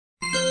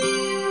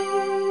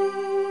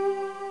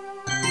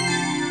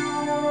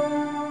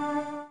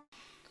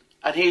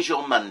And here's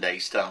your Monday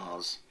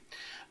stars.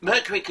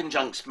 Mercury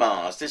conjuncts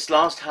Mars. This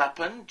last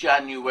happened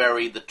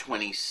January the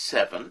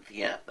 27th.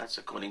 Yeah, that's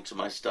according to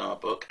my star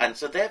book. And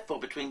so therefore,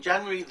 between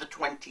January the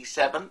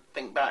 27th,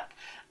 think back,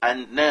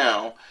 and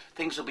now,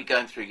 things will be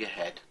going through your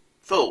head.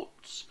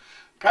 Thoughts.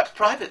 Perhaps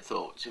private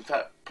thoughts. In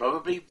fact,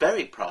 probably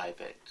very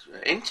private.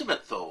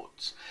 Intimate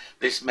thoughts.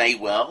 This may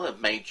well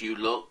have made you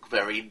look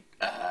very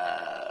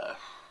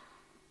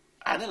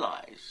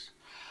analyse.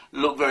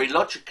 Look very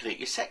logically at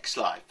your sex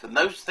life and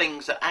those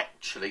things that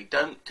actually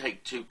don't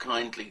take too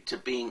kindly to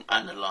being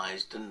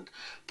analysed and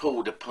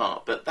pulled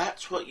apart, but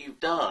that's what you've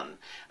done.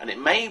 And it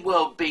may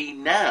well be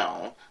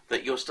now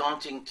that you're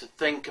starting to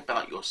think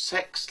about your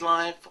sex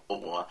life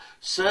or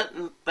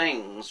certain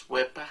things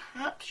where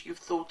perhaps you've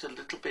thought a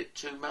little bit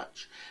too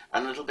much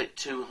and a little bit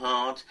too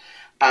hard,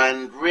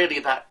 and really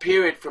that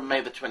period from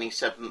May the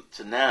 27th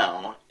to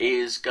now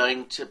is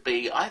going to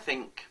be, I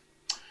think,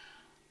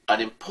 an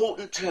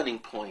important turning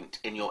point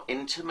in your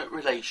intimate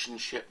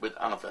relationship with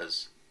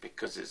others,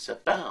 because it's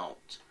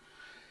about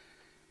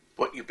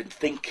what you've been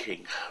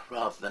thinking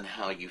rather than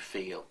how you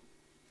feel.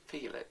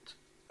 Feel it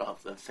rather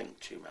than think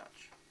too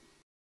much.